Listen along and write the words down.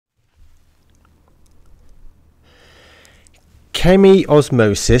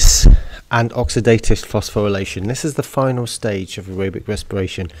chemiosmosis and oxidative phosphorylation. This is the final stage of aerobic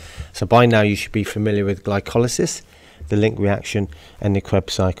respiration. So by now you should be familiar with glycolysis, the link reaction and the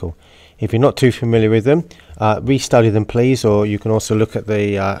Krebs cycle. If you're not too familiar with them, restudy them please, or you can also look at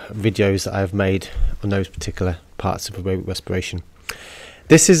the videos that I've made on those particular parts of aerobic respiration.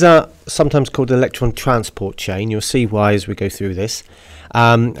 This is sometimes called the electron transport chain. You'll see why as we go through this.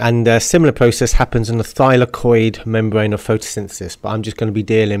 And a similar process happens in the thylakoid membrane of photosynthesis, but I'm just going to be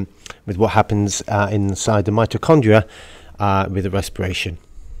dealing with what happens inside the mitochondria with the respiration.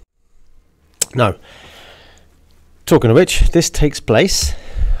 Now, talking of which, this takes place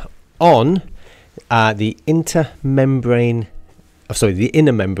on the inner membrane,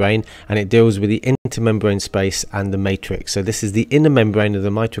 and it deals with the intermembrane space and the matrix. So this is the inner membrane of the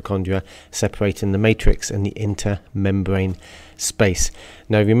mitochondria separating the matrix and the intermembrane space.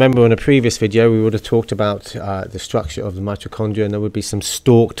 Now, if you remember in a previous video, we would have talked about the structure of the mitochondria, and there would be some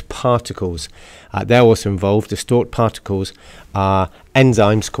stalked particles. They're also involved. The stalked particles are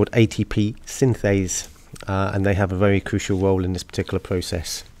enzymes called ATP synthase, and they have a very crucial role in this particular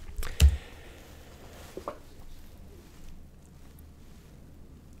process.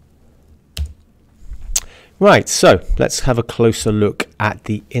 Right, so let's have a closer look at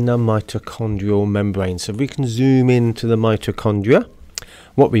the inner mitochondrial membrane. So if we can zoom into the mitochondria,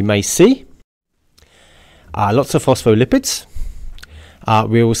 what we may see are lots of phospholipids.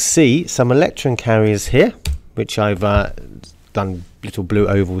 We will see some electron carriers here, which I've done little blue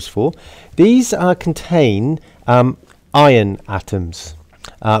ovals for. These contain iron atoms,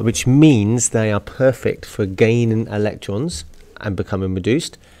 which means they are perfect for gaining electrons and becoming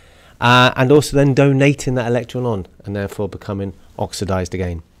reduced. And also then donating that electron on and therefore becoming oxidized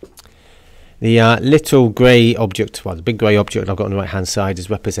again. The little grey object, well the big grey object I've got on the right hand side is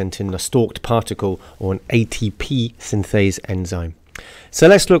representing a stalked particle or an ATP synthase enzyme. So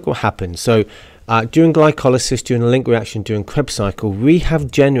let's look what happens. So during glycolysis, during the link reaction, during Krebs cycle, we have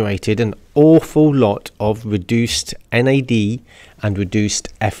generated an awful lot of reduced NAD and reduced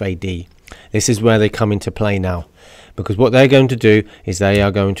FAD. This is where they come into play now. Because what they're going to do is they are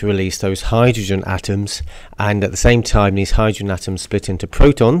going to release those hydrogen atoms, and at the same time these hydrogen atoms split into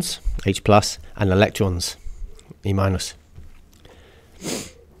protons, H+, and electrons, E-. And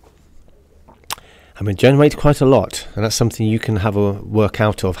we generate quite a lot, and that's something you can have a work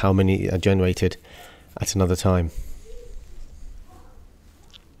out of how many are generated at another time.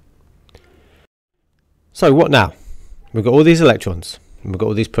 So what now? We've got all these electrons, and we've got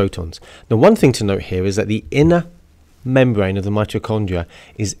all these protons. Now one thing to note here is that the inner membrane of the mitochondria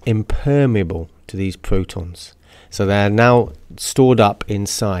is impermeable to these protons, so they are now stored up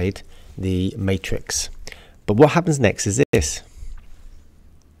inside the matrix. But what happens next is this: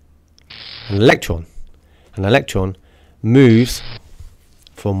 an electron moves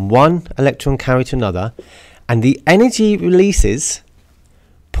from one electron carrier to another, and the energy it releases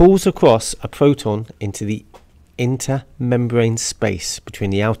pulls across a proton into the intermembrane space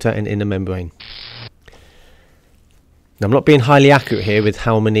between the outer and inner membrane. Now, I'm not being highly accurate here with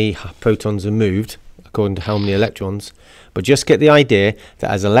how many protons are moved according to how many electrons, but just get the idea that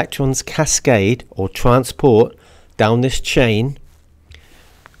as electrons cascade or transport down this chain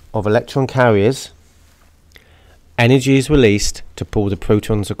of electron carriers, energy is released to pull the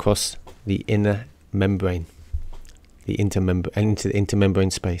protons across the inner membrane, into the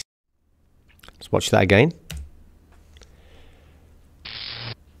intermembrane space. Let's watch that again.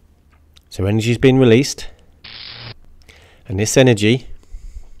 So energy has been released, and this energy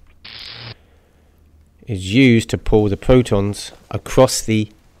is used to pull the protons across the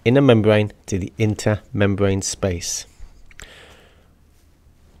inner membrane to the intermembrane space.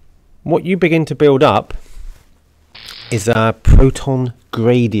 What you begin to build up is a proton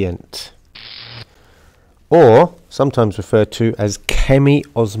gradient, or sometimes referred to as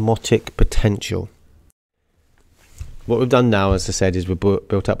chemiosmotic potential. What we've done now, as I said, is we've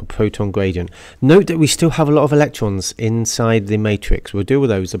built up a proton gradient. Note that we still have a lot of electrons inside the matrix. We'll deal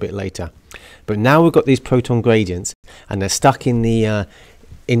with those a bit later. But now we've got these proton gradients, and they're stuck in the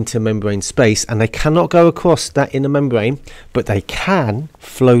intermembrane space, and they cannot go across that inner membrane, but they can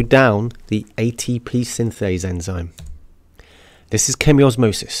flow down the ATP synthase enzyme. This is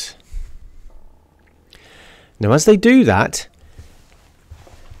chemiosmosis. Now, as they do that,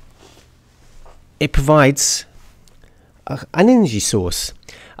 it provides an energy source,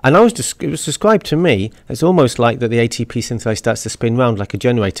 and it was described to me as almost like that the ATP synthase starts to spin round like a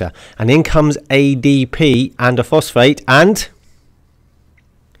generator, and in comes ADP and a phosphate, and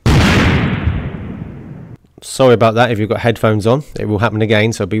sorry about that if you've got headphones on, it will happen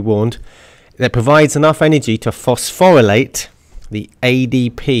again, so be warned. That provides enough energy to phosphorylate the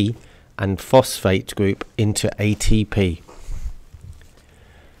ADP and phosphate group into ATP.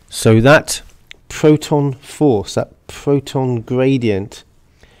 So that proton force, that proton gradient,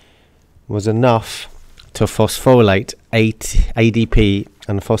 was enough to phosphorylate ADP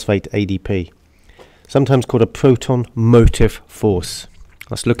and phosphate ADP, sometimes called a proton motive force.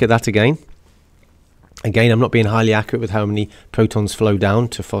 Let's look at that again. Again, I'm not being highly accurate with how many protons flow down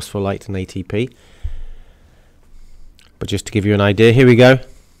to phosphorylate an ATP, but just to give you an idea, here we go.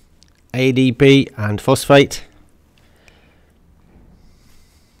 ADP and phosphate.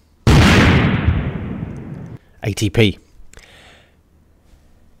 ATP.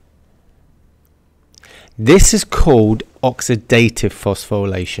 This is called oxidative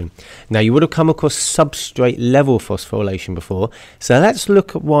phosphorylation. Now, you would have come across substrate level phosphorylation before, so let's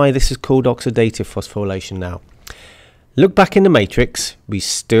look at why this is called oxidative phosphorylation now. Look back in the matrix, we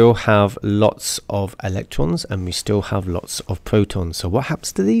still have lots of electrons and we still have lots of protons. So what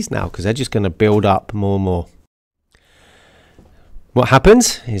happens to these now? Because they're just going to build up more and more. What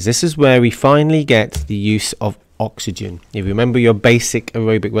happens is this is where we finally get the use of oxygen. If you remember your basic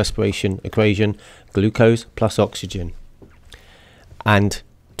aerobic respiration equation, glucose plus oxygen. And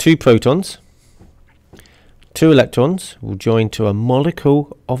 2 protons, 2 electrons will join to a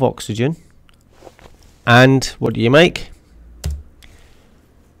molecule of oxygen. And what do you make?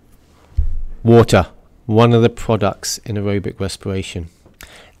 Water, one of the products in aerobic respiration.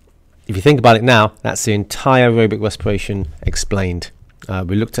 If you think about it now, that's the entire aerobic respiration explained.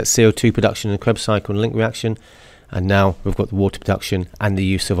 We looked at CO2 production in the Krebs cycle and link reaction, and now we've got the water production and the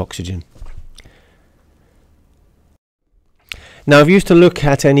use of oxygen. Now, if you used to look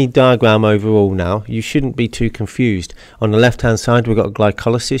at any diagram overall now, you shouldn't be too confused. On the left hand side, we've got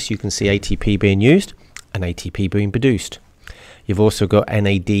glycolysis. You can see ATP being used and ATP being produced. You've also got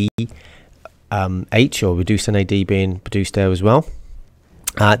NADH or reduced NAD being produced there as well.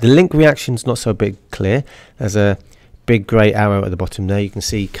 The link reaction's not so big clear. There's a big grey arrow at the bottom there. You can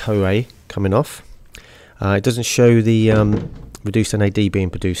see CoA coming off. It doesn't show the reduced NAD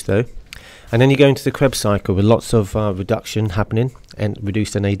being produced though. And then you go into the Krebs cycle with lots of reduction happening and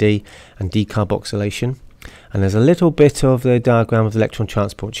reduced NAD and decarboxylation. And there's a little bit of the diagram of the electron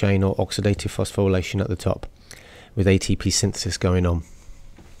transport chain or oxidative phosphorylation at the top with ATP synthesis going on.